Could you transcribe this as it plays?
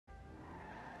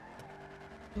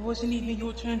It wasn't even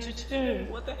your turn to turn.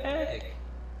 What the heck?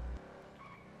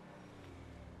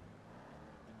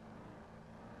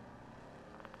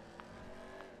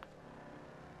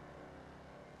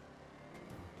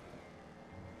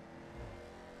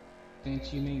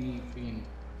 Since you made me freaking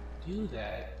do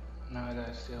that, now I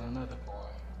gotta steal another car.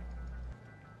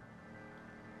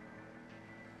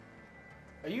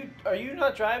 Are you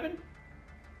not driving?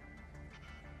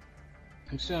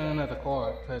 I'm stealing another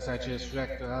car because I just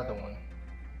wrecked the other one.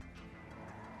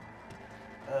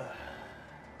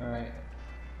 Alright,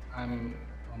 I'm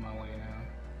on my way now.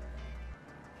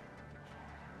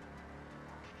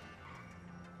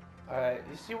 Alright,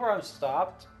 you see where I'm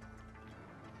stopped?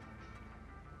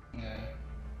 Yeah.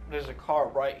 There's a car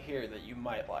right here that you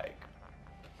might like.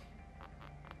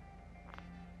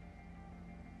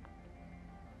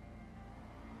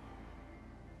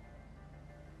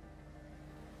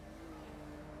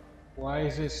 Why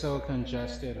is it so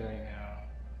congested right now?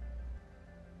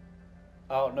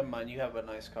 Oh, never mind. You have a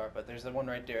nice car, but there's the one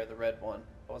right there, the red one.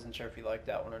 I wasn't sure if you liked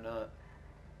that one or not.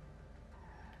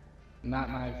 Not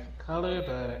my color,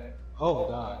 but oh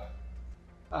god.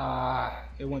 Ah,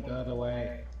 it went the other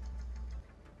way.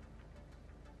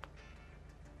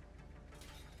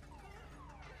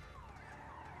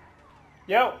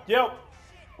 Yo, yo!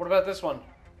 What about this one?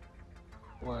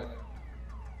 What?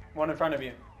 One in front of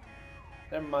you.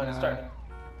 Never mind, it's Nah. starting.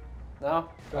 No?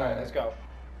 Go Alright, ahead. let's go.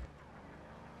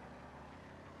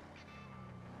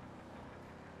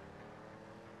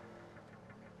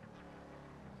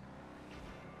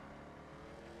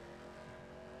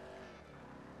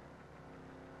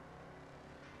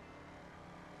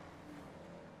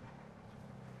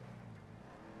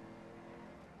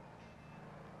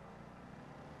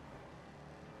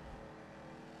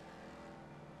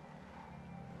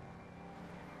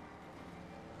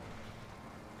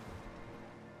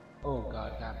 Oh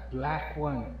god, that black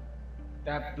one.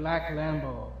 That black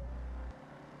Lambo.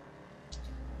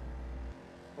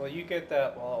 Well, you get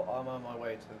that while I'm on my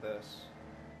way to this.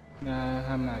 Nah,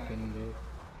 I'm not getting it.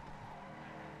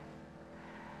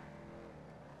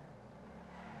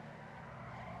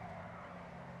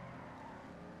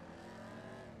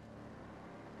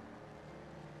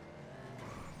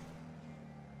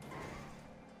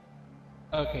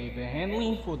 Okay, the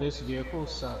handling for this vehicle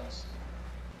sucks.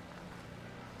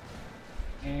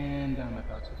 And I'm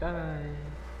about to die.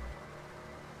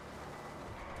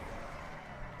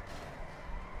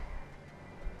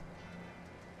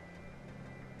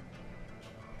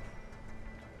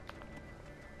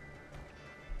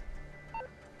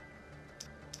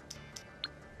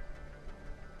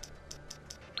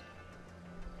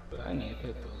 But I need to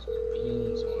put those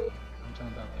beans on. I'm talking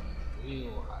about them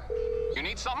real high. You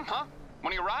need something, huh?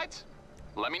 One of your rides?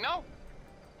 Let me know.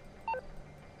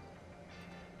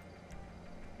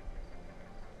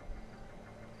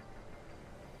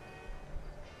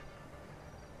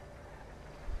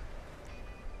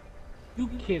 You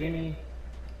kidding me?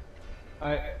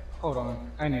 Hold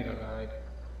on. I need a ride.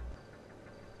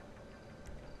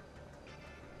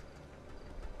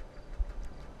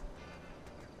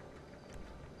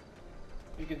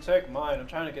 You can take mine. I'm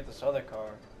trying to get this other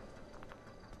car.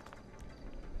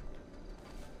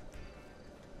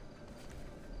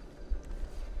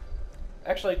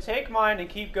 Actually, take mine and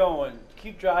keep going.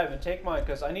 Keep driving. Take mine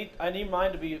because I need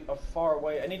mine to be far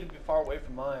away. I need to be far away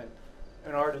from mine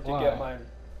in order to Why? get mine.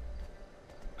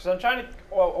 Because I'm trying to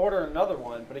order another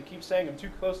one, but it keeps saying I'm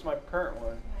too close to my current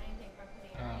one.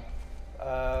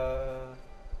 Nah,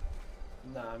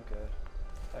 I'm good.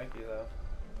 Thank you though.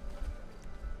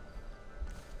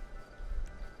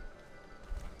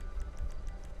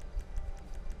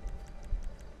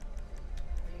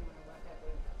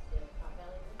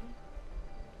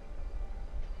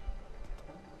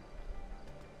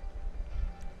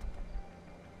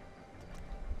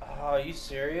 Oh, are you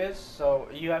serious? So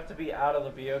you have to be out of the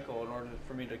vehicle in order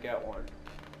for me to get one.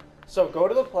 So go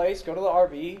to the place, go to the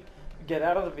RV, get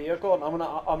out of the vehicle, and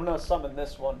I'm gonna summon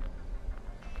this one.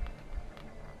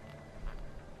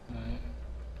 Alright.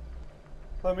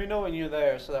 Let me know when you're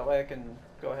there, so that way I can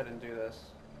go ahead and do this.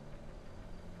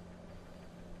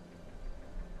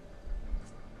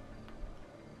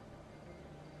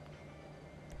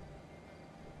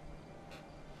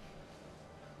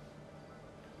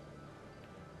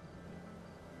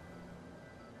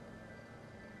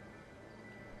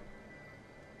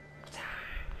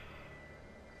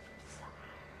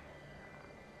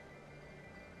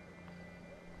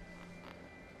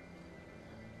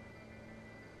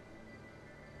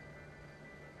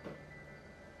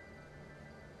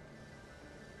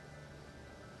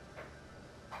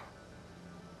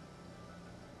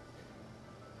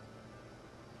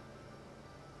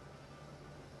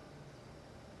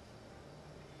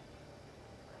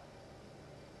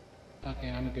 Okay,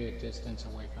 I'm a good distance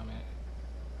away from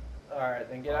it. Alright,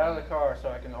 then get out of the car so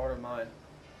I can order mine.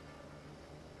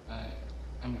 Alright,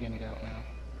 I'm getting out now.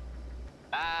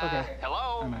 Okay.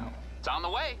 Hello? I'm out. It's on the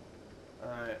way.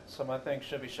 Alright, so my thing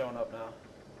should be showing up now.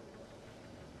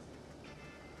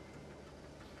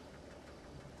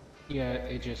 Yeah,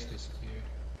 it just disappeared.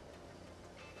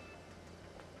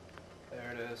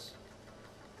 There it is.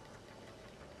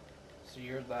 So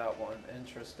you're that one.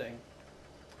 Interesting.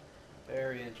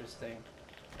 Very interesting.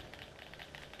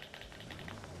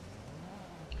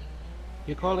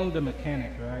 You're calling the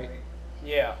mechanic, right?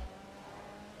 Yeah.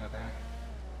 Okay.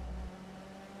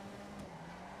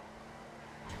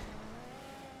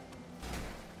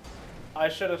 I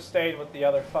should have stayed with the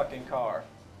other fucking car.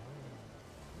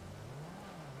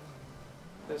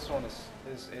 This one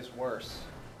is worse.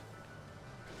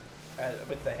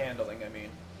 With the handling, I mean.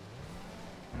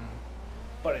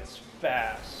 But it's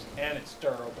fast, and it's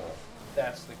durable.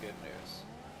 That's the good news.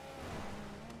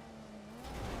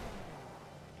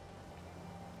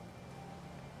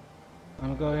 I'm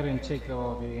gonna go ahead and take the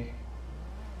RV.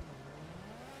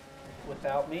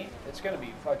 Without me, it's gonna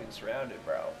be fucking surrounded,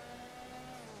 bro.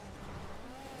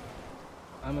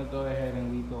 I'm gonna go ahead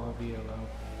and leave the RV alone for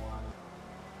a while.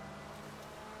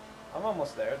 I'm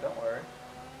almost there, don't worry.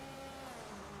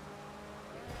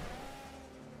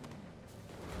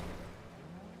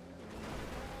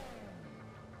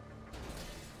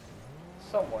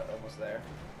 Somewhat almost there.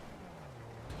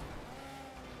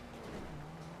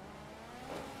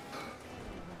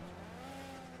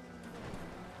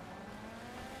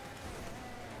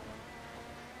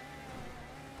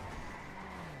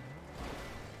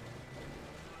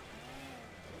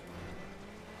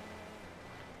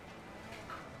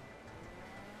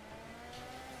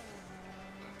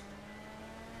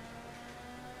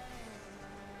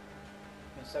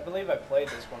 Yes, I believe I played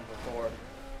this one before.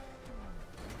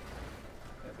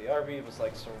 Yeah, the RV was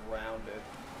like surrounded.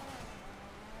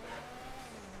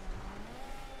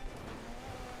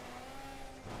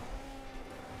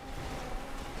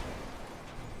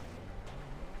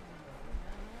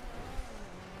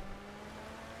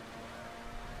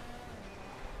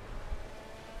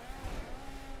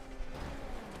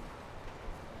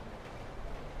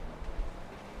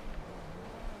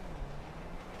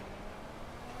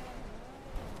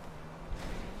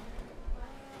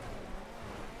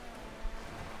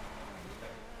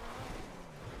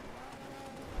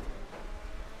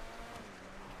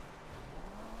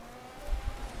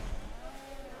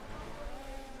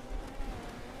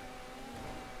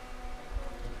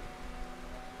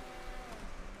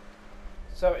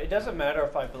 So it doesn't matter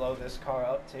if I blow this car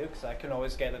up too, because I can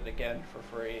always get it again for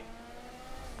free.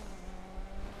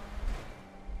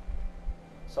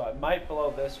 So I might blow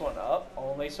this one up,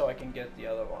 only so I can get the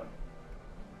other one.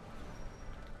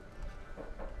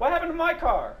 What happened to my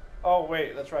car? Oh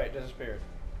wait, that's right, it disappeared.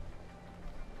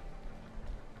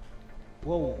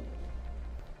 Whoa.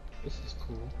 This is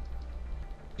cool.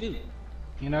 Dude,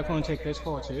 you're not gonna take this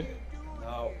car too?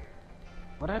 No.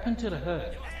 What happened to the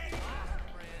hood?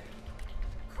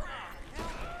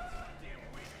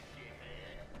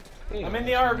 I'm in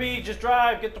the RV, just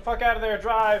drive, get the fuck out of there,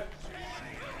 drive.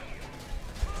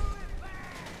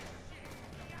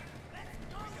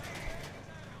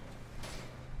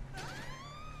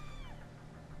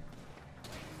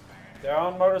 They're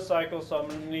on motorcycles, so I'm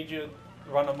gonna need you to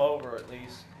run them over at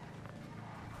least.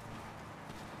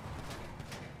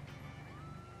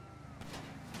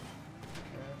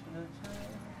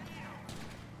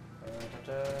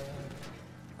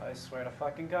 I swear to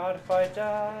fucking God, if I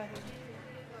die.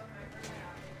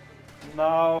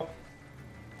 No.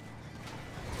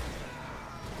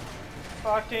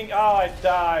 Fucking, oh, I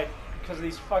died because of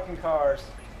these fucking cars.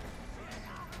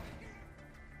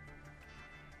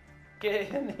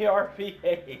 Get in the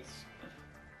RV8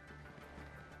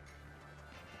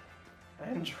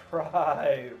 and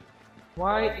drive.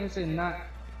 Why is it not?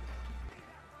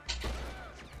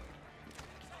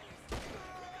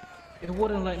 It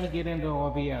wouldn't let me get into the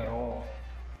RV at all.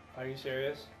 Are you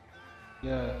serious?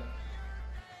 Yeah.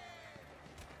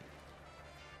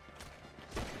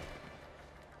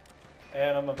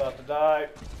 And I'm about to die.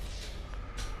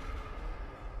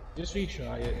 Just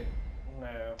retry it.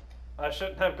 No. I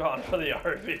shouldn't have gone for the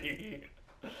RV.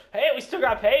 Hey, we still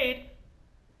got paid.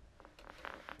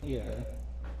 Yeah.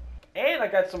 And I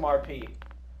got some RP.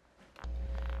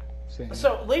 Same.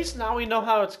 So at least now we know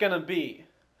how it's gonna be.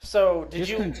 So did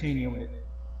Just you continue it.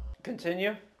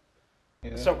 continue?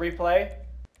 Yeah. So replay?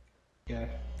 Yeah.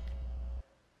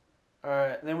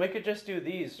 Alright, then we could just do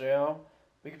these, you know?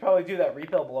 We could probably do that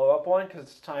refill blow up one because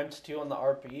it's ×2 on the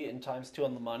RP and ×2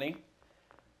 on the money.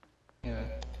 Yeah.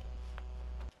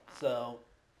 So,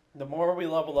 the more we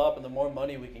level up and the more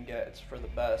money we can get, it's for the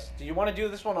best. Do you want to do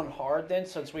this one on hard then,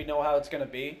 since we know how it's gonna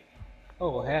be?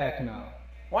 Oh, heck no.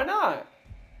 Why not?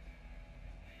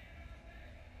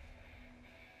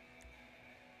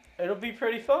 It'll be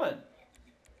pretty fun.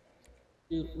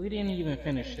 Dude, we didn't even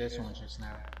finish this one just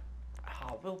now.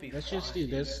 Oh, we'll be Let's fine. just do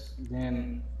this,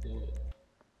 then do it.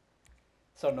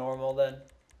 So normal then?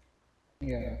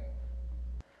 Yeah.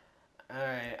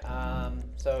 Alright,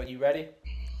 so you ready?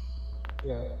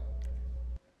 Yeah.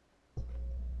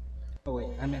 Oh wait,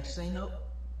 I meant to say no.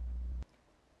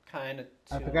 Kinda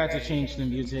I too forgot to late. change the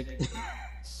music.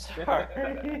 Sorry.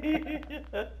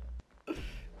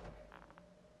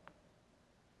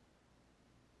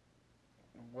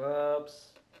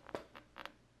 Whoops.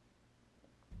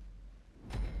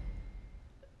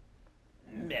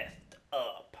 Messed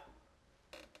up.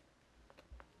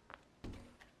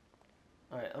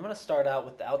 Alright, I'm gonna start out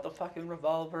without the fucking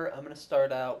revolver. I'm gonna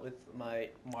start out with my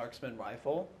marksman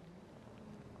rifle.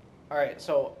 Alright,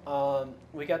 so,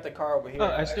 we got the car over here. Oh,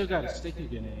 I still got a sticky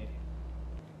grenade.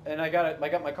 And I got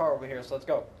my car over here, so let's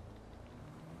go.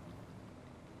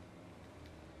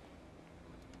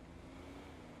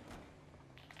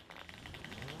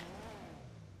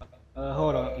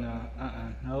 Hold on,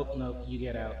 no, nope, you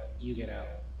get out,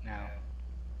 now.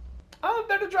 I'm a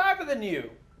better driver than you.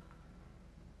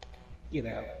 Get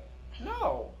out.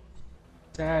 No.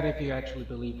 Sad if you actually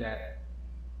believe that.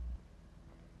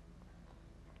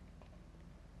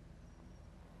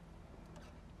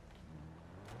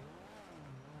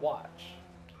 Watch.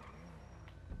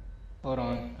 Hold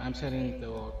on, I'm setting a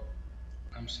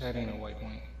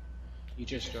waypoint. You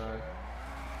just drive.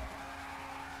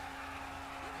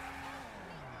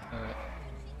 Alright.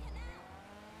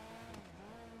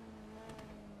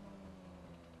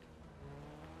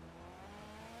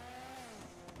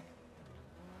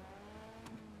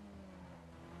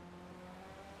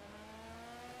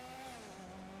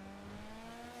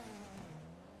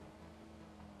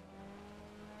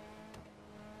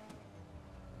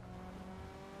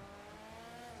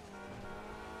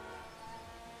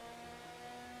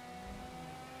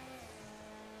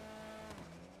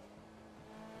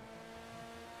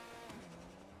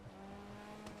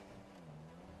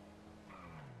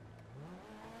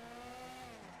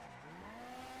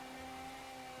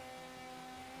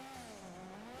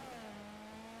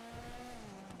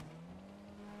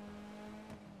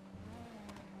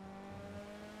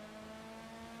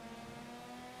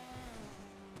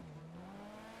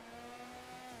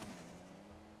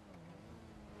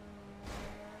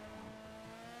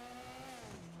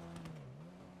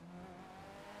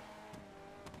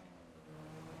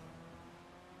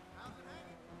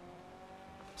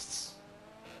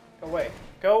 Go away.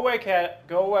 Go away, cat.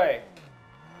 Go away.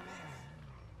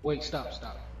 Wait, stop.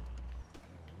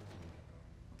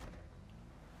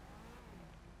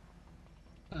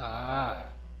 Ah.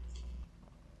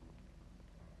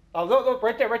 Oh, look,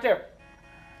 right there.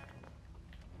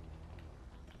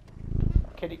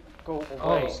 Kitty, go away.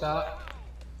 Oh, stop.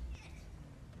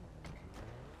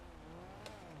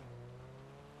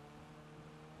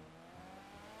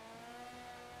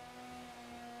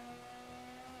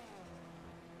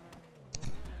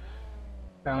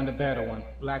 Found a better one.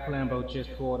 Black Lambo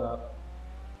just pulled up.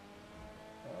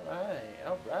 Alright.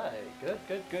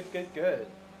 Good.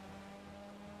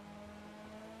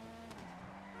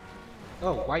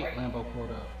 Oh, white Lambo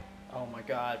pulled up. Oh my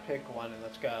god, pick one and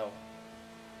let's go.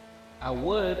 I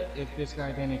would if this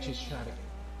guy didn't just try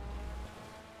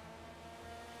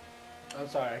to. I'm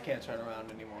sorry, I can't turn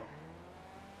around anymore.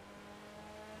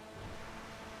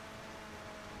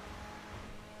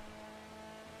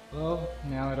 Well,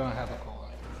 now I don't have a car.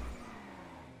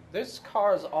 There's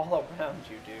cars all around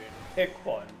you, dude. Pick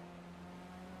one.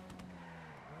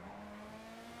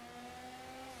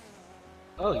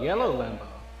 Oh, yellow Lambo.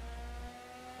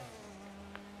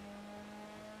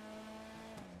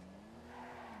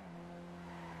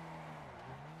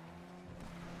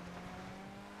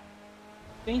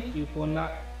 Thank you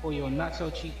for your not so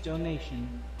cheap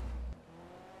donation.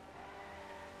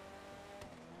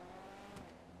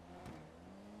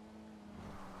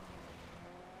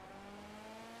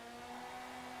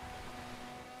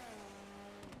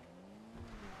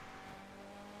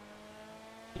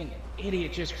 An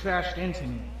idiot just crashed into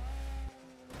me.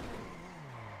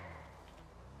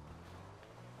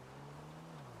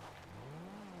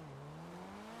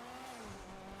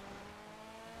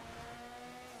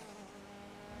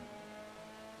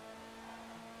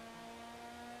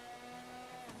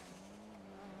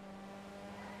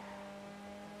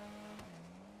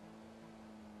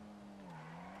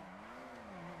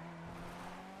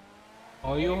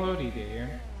 Oh, you're already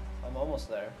there. I'm almost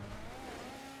there.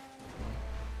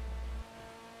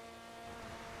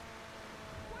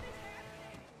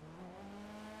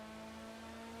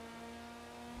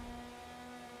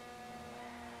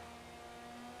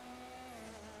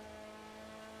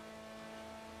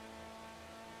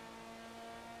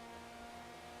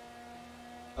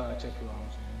 Check you out, I'm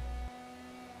saying.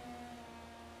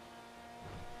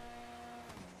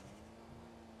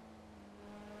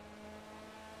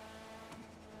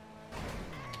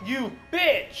 You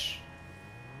bitch!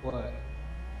 What? This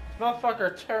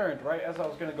motherfucker turned right as I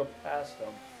was gonna go past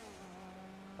him.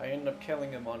 I ended up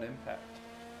killing him on impact.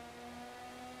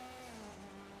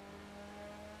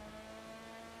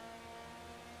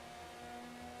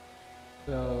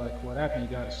 So, like, what happened?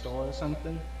 You got a store or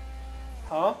something?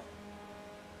 Huh?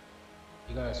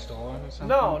 You got a store or something?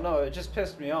 No, no, it just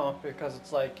pissed me off because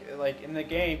it's like in the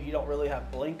game you don't really have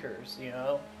blinkers, you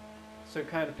know? So it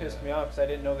kind of pissed me off because I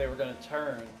didn't know they were gonna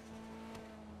turn.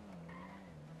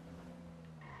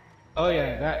 Oh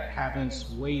yeah, that happens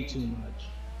way too much.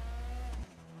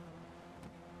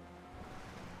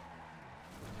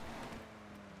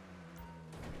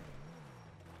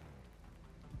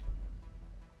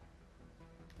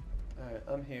 Alright,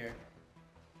 I'm here.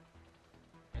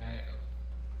 Alright,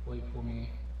 wait for me.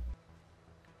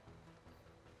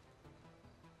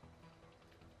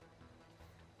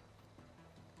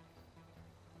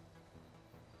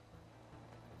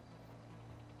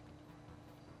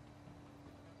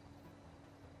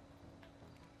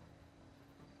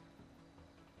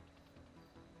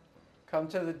 Come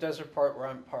to the desert part where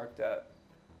I'm parked at.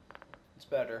 It's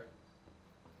better.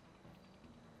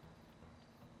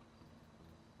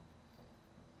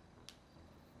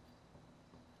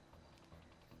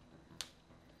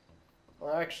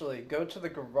 Or actually, go to the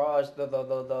garage,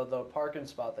 the parking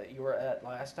spot that you were at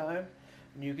last time,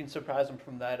 and you can surprise him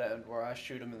from that end where I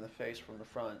shoot him in the face from the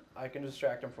front. I can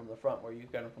distract him from the front where you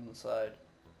get him from the side.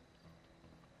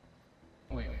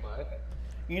 Wait, what?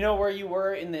 You know where you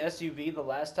were in the SUV the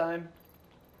last time?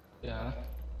 Yeah.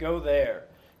 Go there,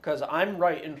 because I'm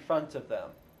right in front of them.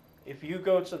 If you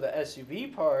go to the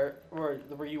SUV part, where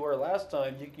you were last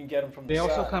time, you can get them from the They side.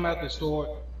 also come out the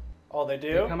store. Oh, they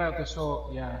They do? come out the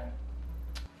store, yeah.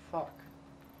 Fuck.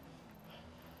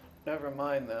 Never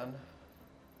mind then.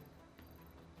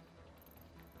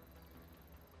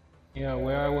 Yeah,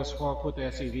 where I was parked with the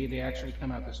SUV, they actually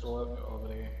come out the store over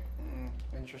there.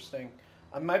 Interesting.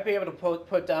 I might be able to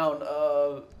put down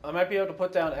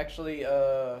actually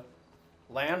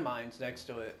landmines next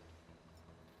to it.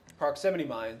 Proximity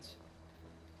mines.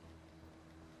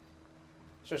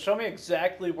 So show me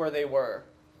exactly where they were.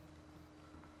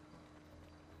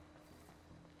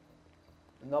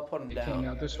 And I'll put them They down. came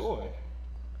out the store.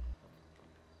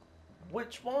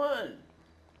 Which one?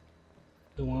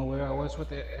 The one where I was with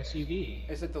the SUV.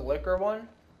 Is it the liquor one?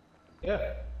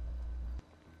 Yeah.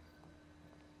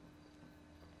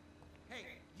 Hey,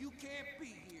 you can't be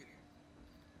here.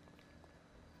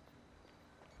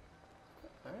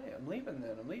 Alright, I'm leaving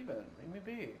then. I'm leaving. Leave me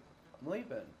be. I'm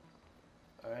leaving.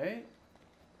 Alright?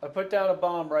 I put down a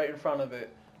bomb right in front of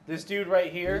it. This dude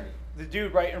right here, the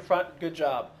dude right in front, good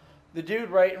job. The dude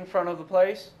right in front of the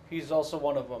place, he's also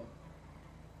one of them.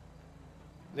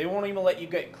 They won't even let you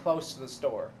get close to the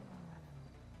store.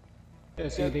 Yeah,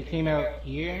 see, they came out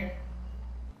here.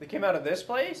 They came out of this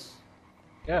place?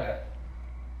 Yeah.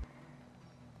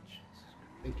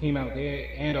 They came out there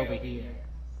and over here.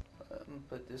 I'm gonna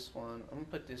put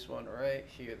this one right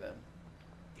here then.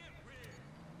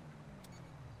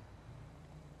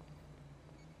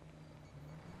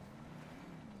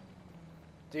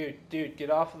 Dude,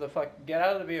 get off of the get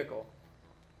out of the vehicle.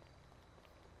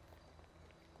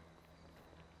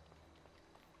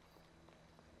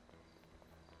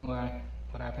 Why?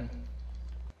 What happened?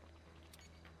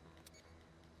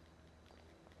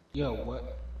 Yo, what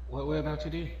we're about to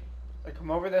do? I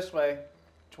come over this way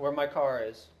to where my car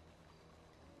is.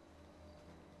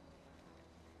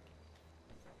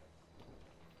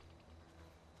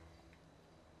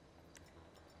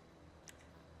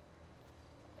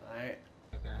 Alright.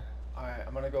 Okay. Alright,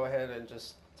 I'm gonna go ahead and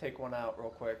just take one out real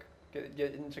quick.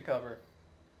 Get into cover.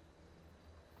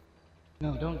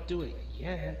 No, don't do it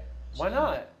yet. Why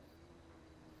not?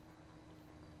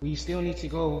 We still need to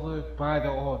go over by the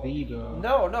RV, though.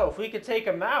 No, if we could take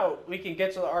them out, we can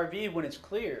get to the RV when it's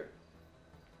clear.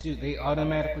 Dude, they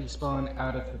automatically spawn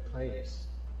out of the place.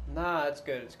 Nah, it's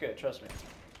good, trust me.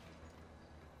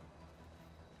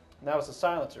 That was the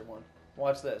silencer one.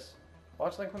 Watch this.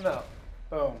 Watch them come out.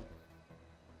 Boom.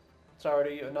 It's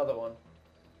already another one.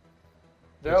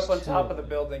 They're There's up on two top of of the them.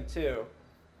 building too.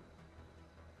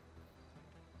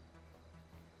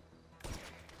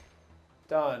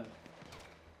 Done.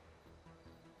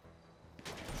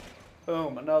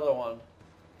 Boom, another one.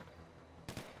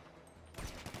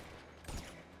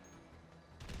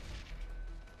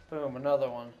 Boom, another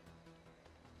one.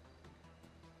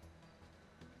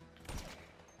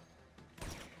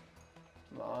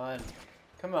 Come on.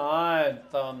 Come on,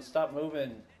 Thumb, stop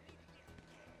moving.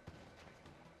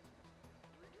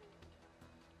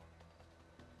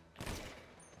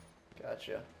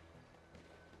 Gotcha.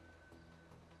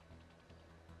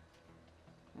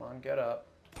 Come on, get up.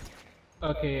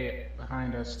 Okay,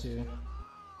 behind us too.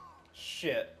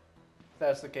 Shit. If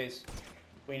that's the case,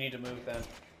 we need to move then.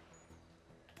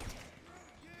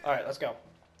 Alright, let's go.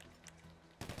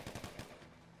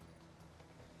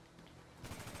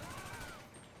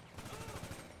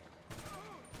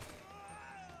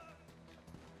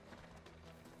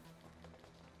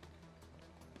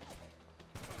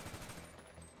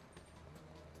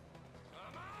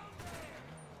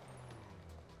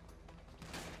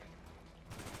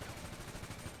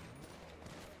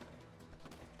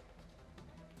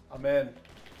 I'm in.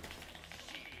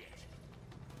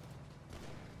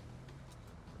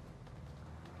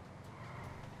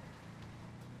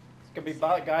 It's gonna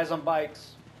be guys on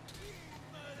bikes.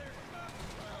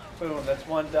 Boom, that's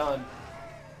one done.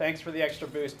 Thanks for the extra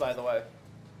boost, by the way.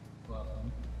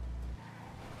 Welcome.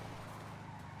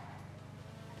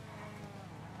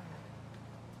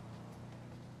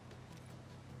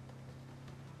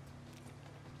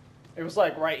 It was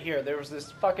like right here. There was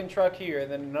this fucking truck here, and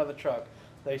then another truck.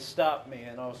 They stopped me,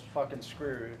 and I was fucking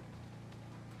screwed.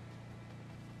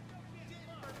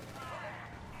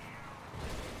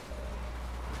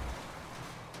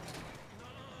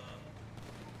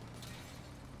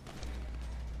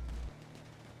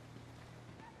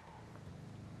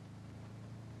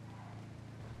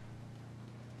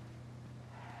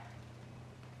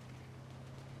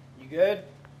 You good?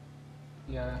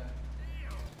 Yeah.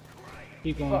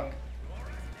 Keep going. Fuck.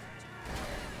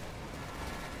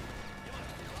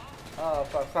 Oh,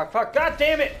 fuck, fuck, fuck. God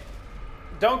damn it!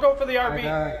 Don't go for the RB. I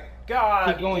died. God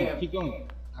Keep going. damn. Keep going.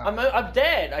 I'm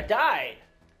dead. I died.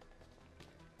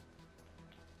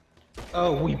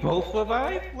 Oh, we both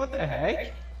survived? What the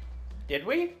heck? Did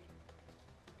we?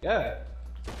 Yeah.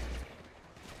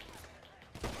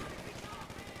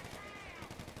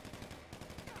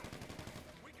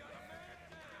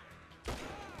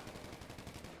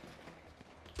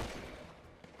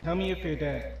 Tell me if you're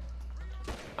dead.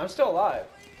 I'm still alive.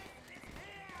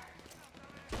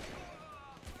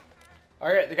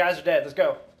 Alright, the guys are dead. Let's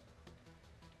go.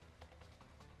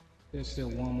 There's still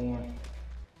one more.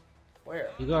 Where?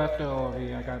 You go after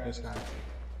RV, I got this guy.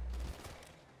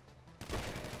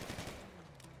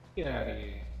 Get out of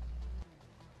here.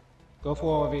 Go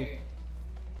for RV.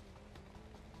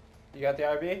 You got the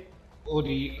RB? Or do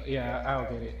you, yeah, I'll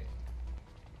get it.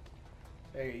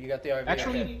 There you got the RB.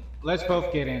 Actually, let's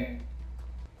both get in.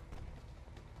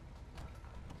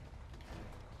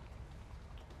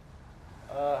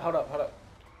 Hold up, hold up.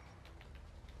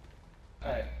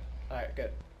 Alright. Alright,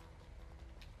 good.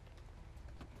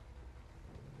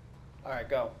 Alright,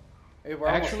 go. Hey, we're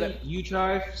almost Actually, there. you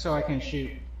drive so I can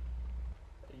shoot.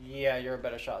 Yeah, you're a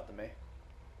better shot than me.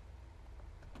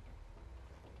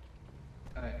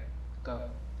 Alright, go.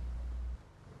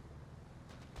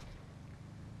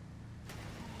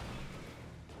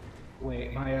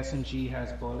 Wait, my SMG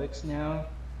has bullets now?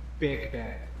 Big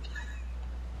bad.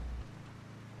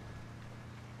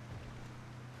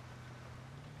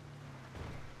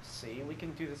 See, we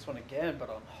can do this one again, but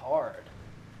on hard.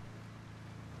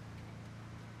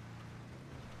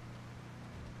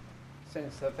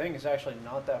 Since the thing is actually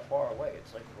not that far away,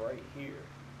 it's like right here.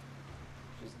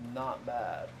 Which is not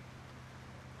bad.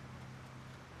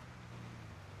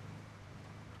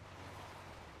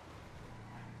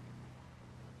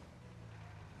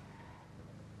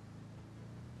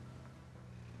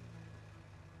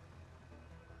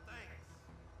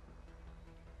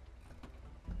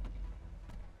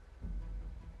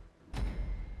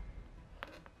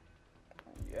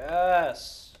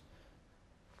 Yes.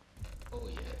 Oh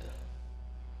yeah.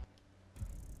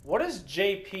 What is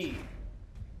JP?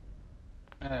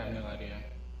 I have no idea.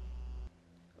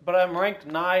 But I'm ranked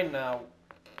 9 now.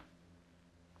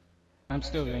 I'm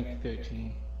still ranked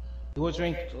 13. You was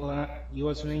ranked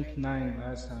 9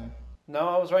 last time. No,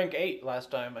 I was ranked 8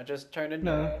 last time. I just turned in.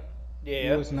 No.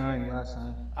 Yeah. You was 9 last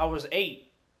time. I was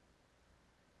 8.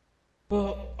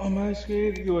 Well, on my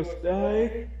screen, you was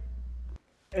 9.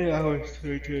 And I was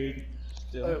 13.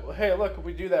 Still. Hey, look, if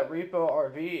we do that repo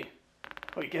RV,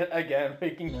 we can Yeah. get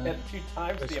 2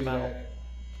 times Let's the do amount. that.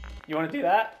 You want to do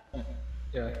that?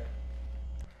 Yeah.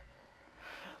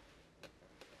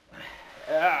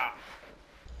 Yeah.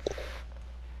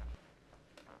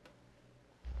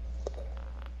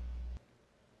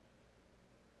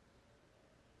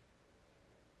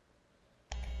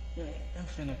 Yeah, I'm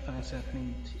finna find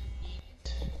something to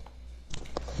eat.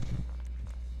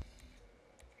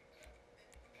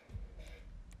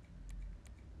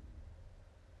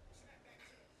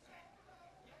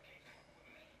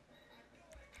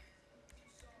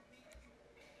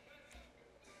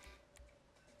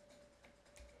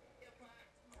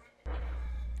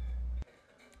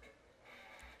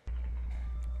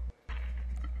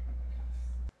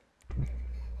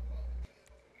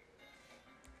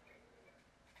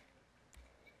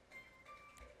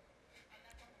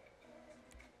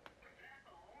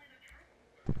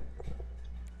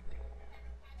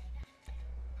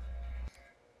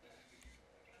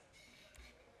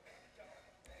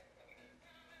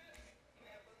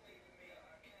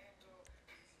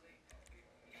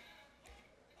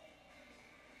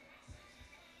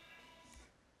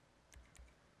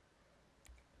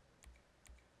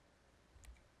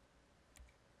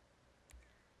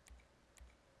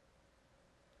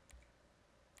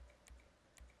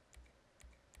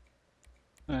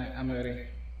 Alright, I'm ready.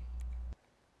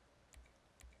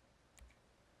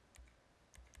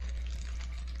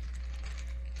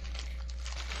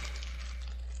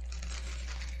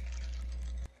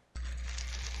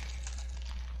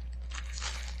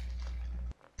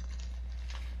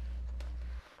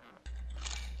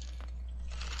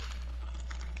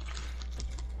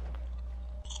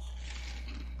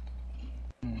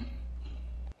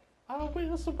 I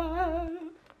will survive.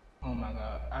 Oh my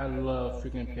god, I love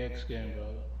freaking Peg's game, bro.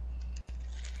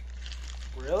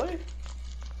 Really?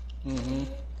 Mm-hmm.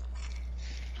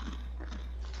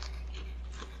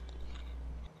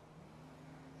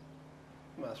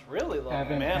 You must really love it,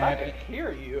 Haven't man. I had can it.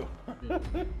 hear you.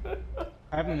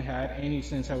 I haven't had any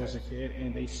since I was a kid,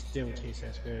 and they still taste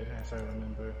as good as I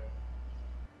remember.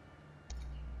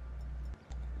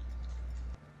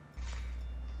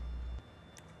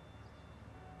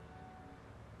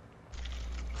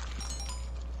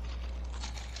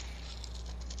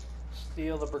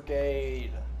 Steal the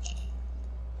brigade.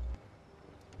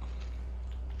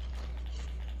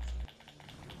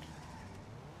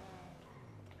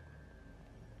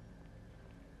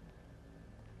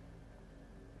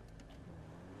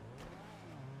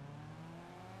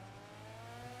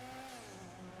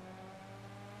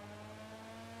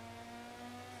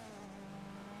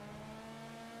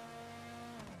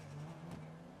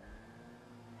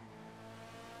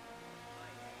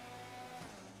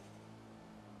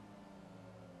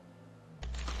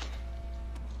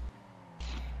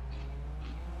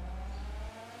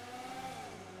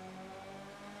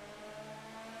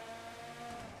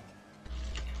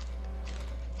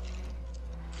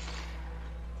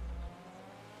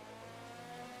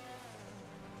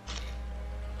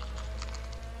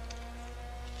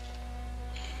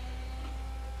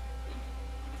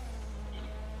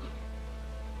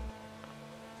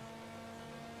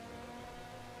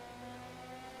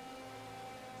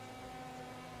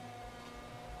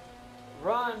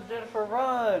 Run, Jennifer,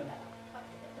 run!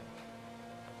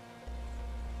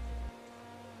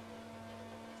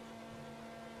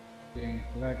 Getting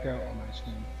blacked out on my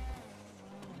screen.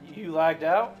 You lagged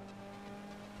out?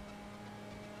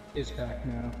 It's back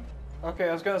now. Okay,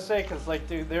 I was gonna say, cause like,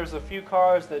 dude, there's a few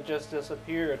cars that just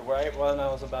disappeared right when I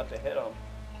was about to hit them.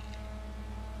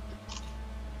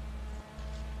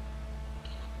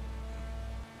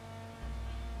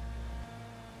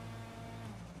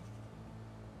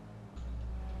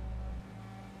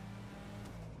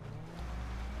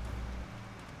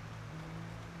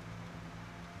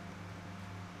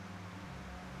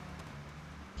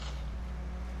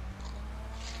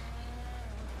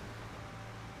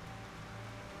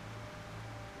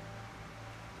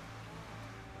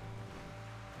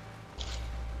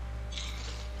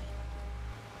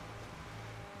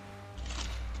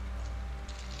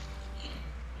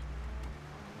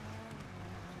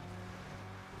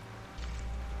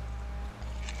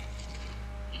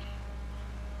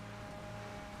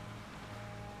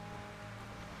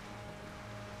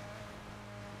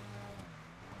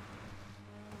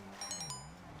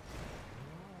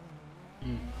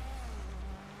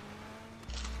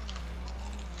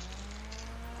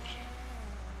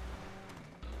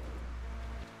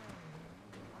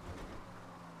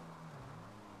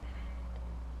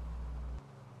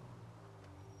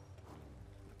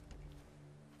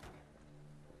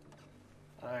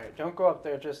 Alright, don't go up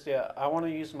there just yet. I want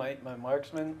to use my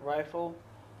marksman rifle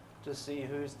to see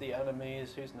who's the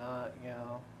enemies, who's not, you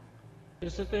know.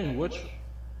 Here's the thing, which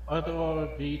other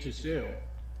RV to steal?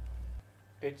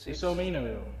 There's so many of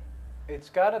them. It's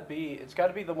gotta be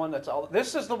the one that's all.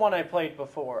 This is the one I played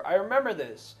before. I remember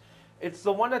this. It's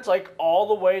the one that's like all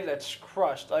the way that's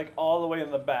crushed, like all the way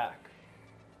in the back.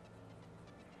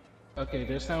 Okay,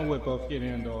 this time we're both getting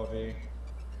into RV.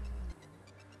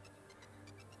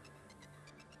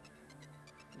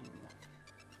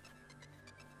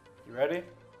 You ready?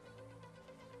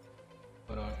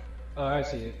 Hold on. Oh, I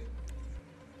see it.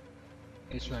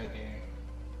 It's right there.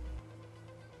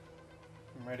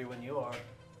 I'm ready when you are.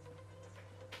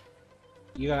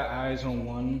 You got eyes on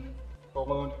one.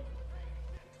 Hold on.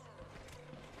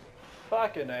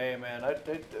 Fucking A, man.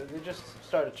 They just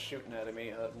started shooting at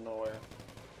me out of nowhere.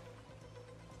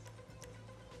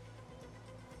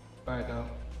 Alright, go.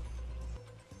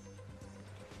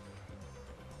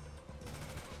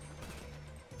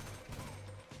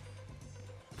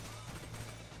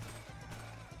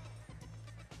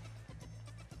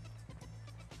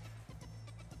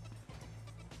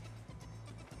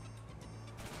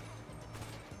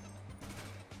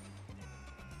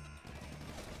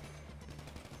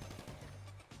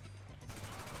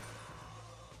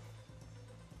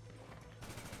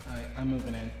 Alright, I'm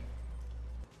moving in.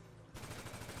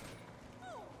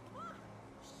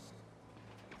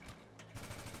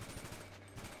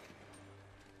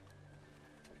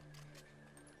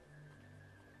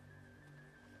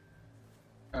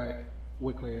 Alright,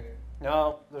 we're clear.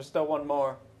 No, there's still one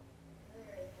more.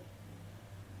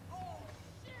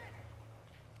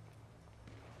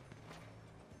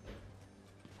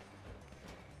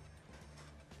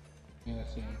 Yeah,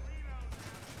 I see him.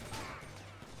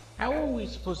 How are we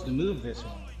supposed to move this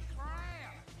one?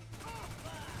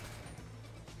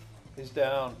 He's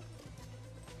down.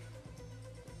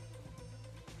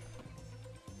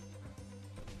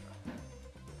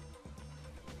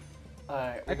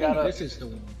 Alright, we I think gotta. this is the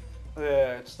one.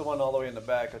 Yeah, it's the one all the way in the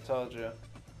back, I told you.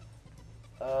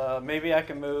 Maybe I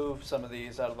can move some of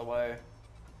these out of the way.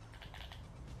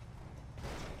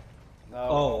 No.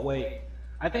 Oh, wait.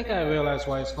 I think I realized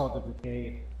why it's called the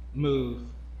brigade. Move.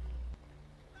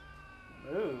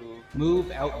 Ooh.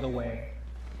 Move out the way.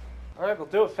 Alright, we'll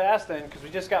do it fast then, because we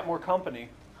just got more company.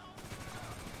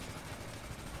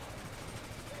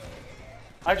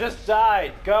 I just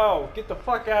died. Go. Get the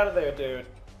fuck out of there, dude.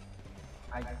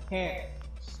 I can't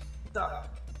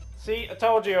stop. See, I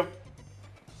told you.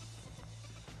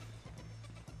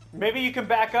 Maybe you can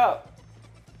back up.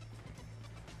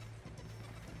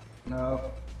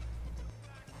 No.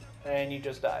 And you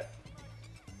just died.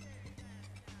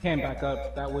 Can't back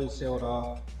up. That was sealed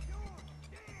off.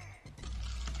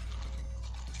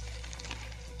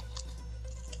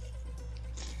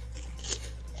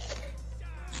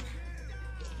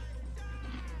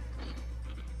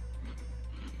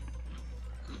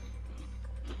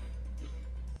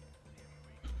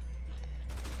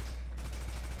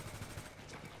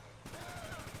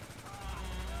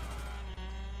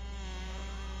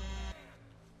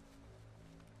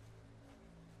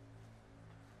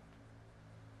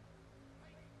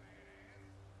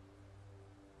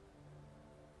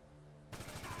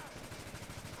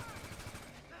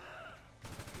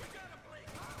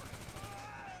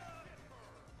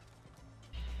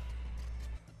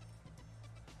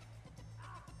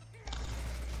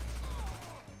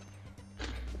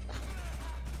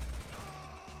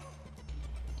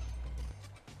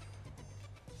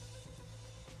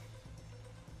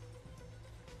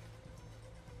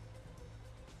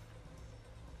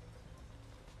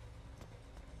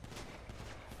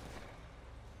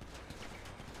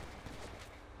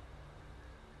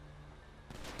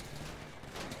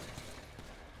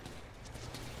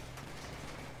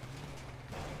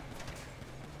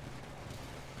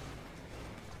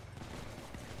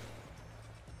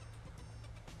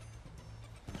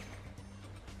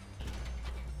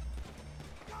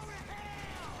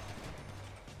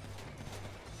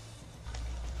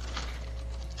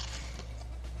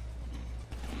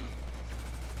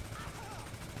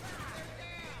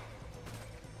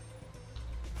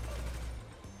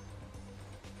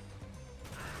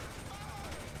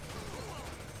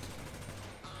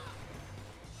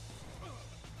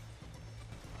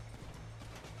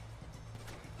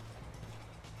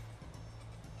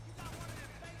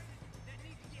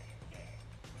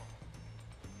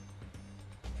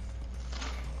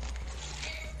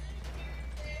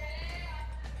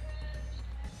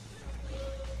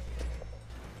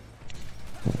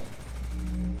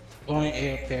 Going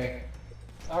AFK.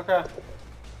 Okay.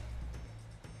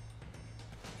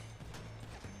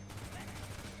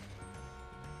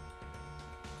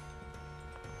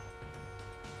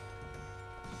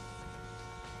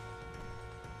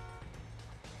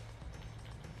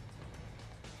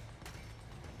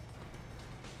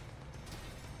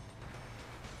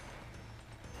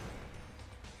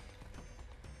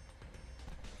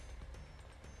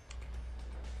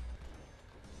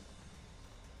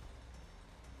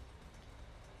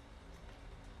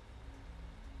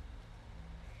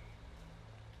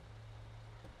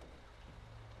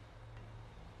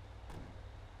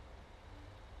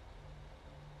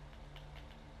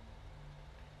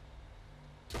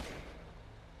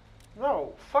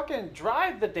 No, fucking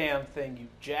drive the damn thing, you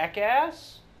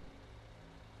jackass.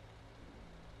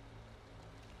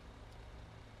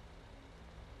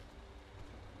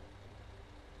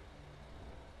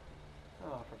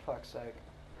 Oh, for fuck's sake.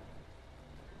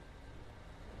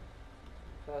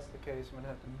 If that's the case, I'm gonna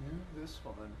have to move this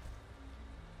one.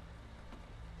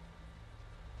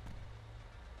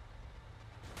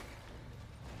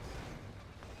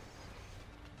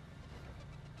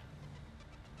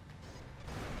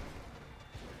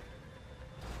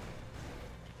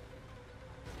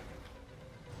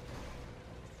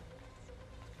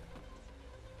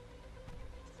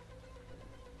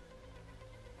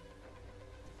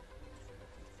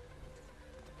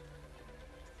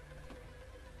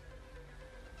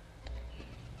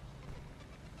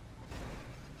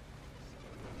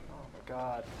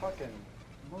 God, fucking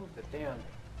move the damn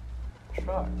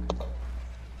truck.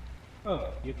 Oh,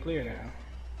 you're clear now.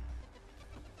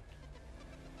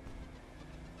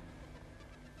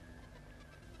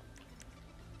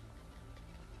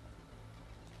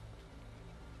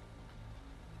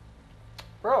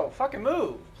 Bro, fucking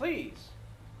move, please.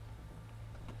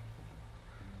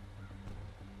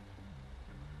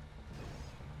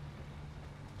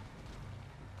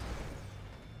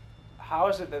 How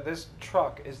is it that this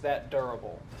truck is that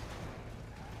durable?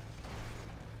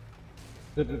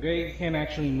 The brigade can't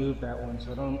actually move that one,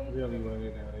 so don't really worry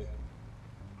about it.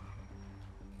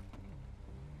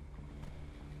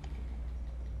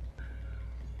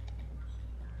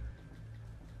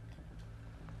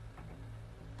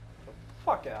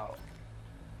 Fuck out.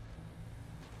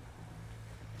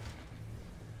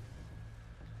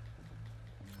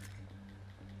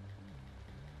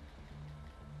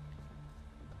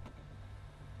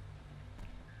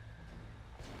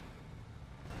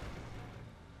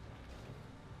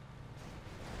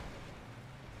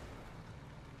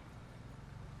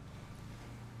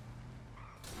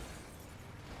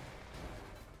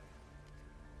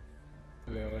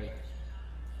 Really.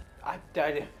 I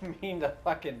didn't mean to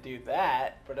fucking do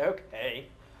that, but okay.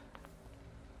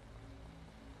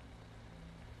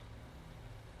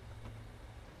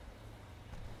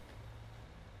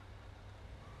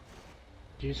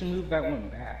 Just move that one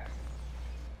back.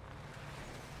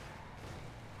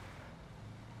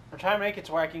 I'm trying to make it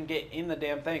to where I can get in the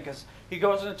damn thing, because he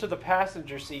goes into the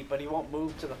passenger seat, but he won't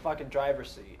move to the fucking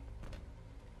driver's seat.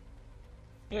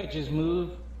 Yeah, just move.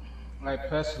 Like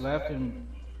press left and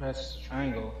press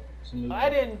triangle to move. I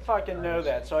didn't fucking know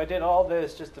that, so I did all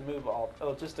this just to move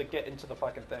just to get into the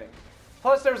fucking thing.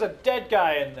 Plus, there's a dead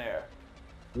guy in there.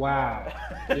 Wow.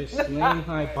 Just slam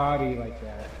my body like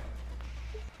that.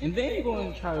 And then you're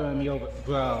going to try to run me over.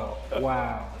 Bro,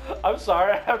 wow. I'm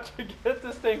sorry, I have to get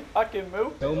this thing fucking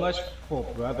moved. So much for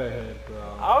brotherhood,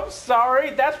 bro. I'm sorry,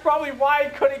 that's probably why I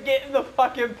couldn't get in the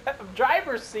fucking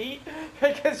driver's seat,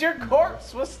 because your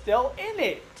corpse was still in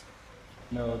it.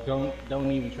 No, don't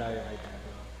even try it like that,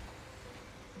 bro.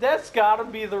 That's gotta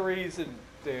be the reason,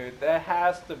 dude. That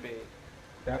has to be.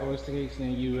 If that was the case,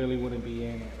 then you really wouldn't be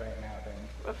in it right now,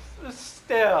 then.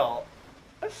 Still,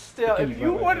 Fucking if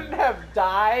you brother, wouldn't dude. have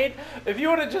died, if you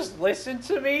would have just listened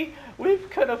to me, we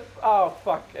could have. Oh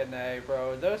fucking A,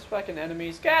 bro. Those fucking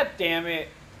enemies. God damn it.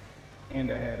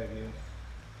 And ahead of you.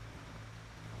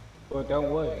 But don't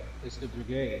worry, it's the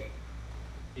brigade.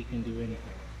 It can do anything.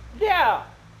 Yeah,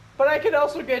 but I could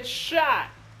also get shot.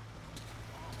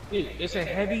 Dude, it's a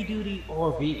heavy-duty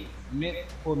RV meant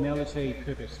for military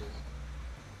purposes.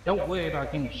 Don't worry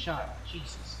about getting shot.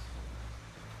 Jesus.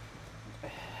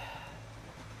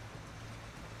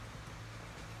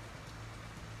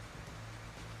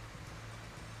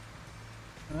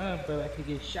 But I could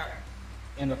get shot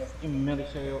in a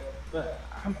military. But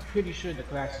I'm pretty sure the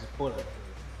class is bulletproof.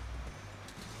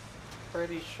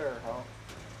 Pretty sure, huh?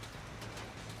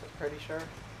 Pretty sure.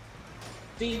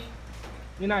 See,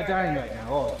 you're not dying right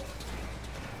now, are you?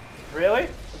 Really?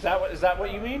 Is that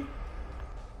what you mean?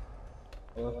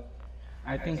 Well,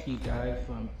 I think you died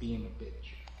from being a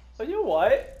bitch. Oh, you know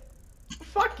what?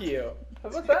 Fuck you. How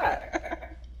about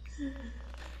that?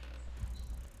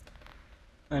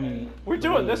 I mean, We're the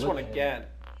doing way you this look one at it. again.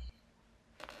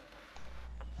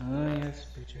 Oh yes,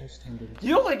 bitch ass tendencies.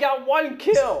 You only got one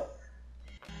kill.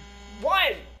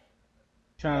 One.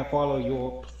 Trying to follow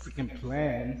your freaking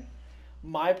plan.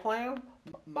 My plan?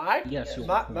 My? Yes, your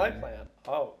my plan. plan.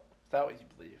 Oh, is that what you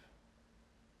believe?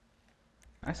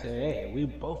 I said, hey, we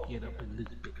both get up in this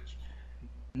bitch.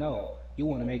 No, you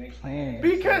want to make plans.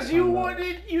 Because you Come up.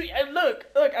 wanted and look,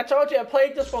 I told you I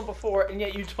played this one before, and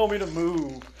yet you told me to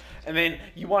move, and then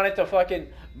you wanted to fucking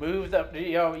move the,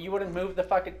 you wouldn't move the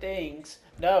fucking things.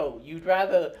 No, you'd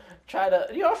rather try to,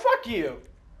 fuck you.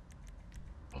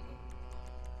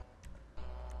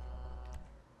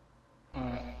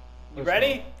 You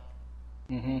ready?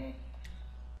 Mm-hmm.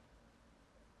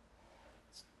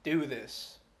 Let's do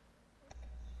this.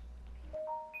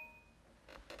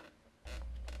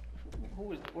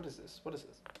 Who is? What is this? What is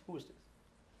this? Who is this?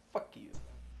 Fuck you.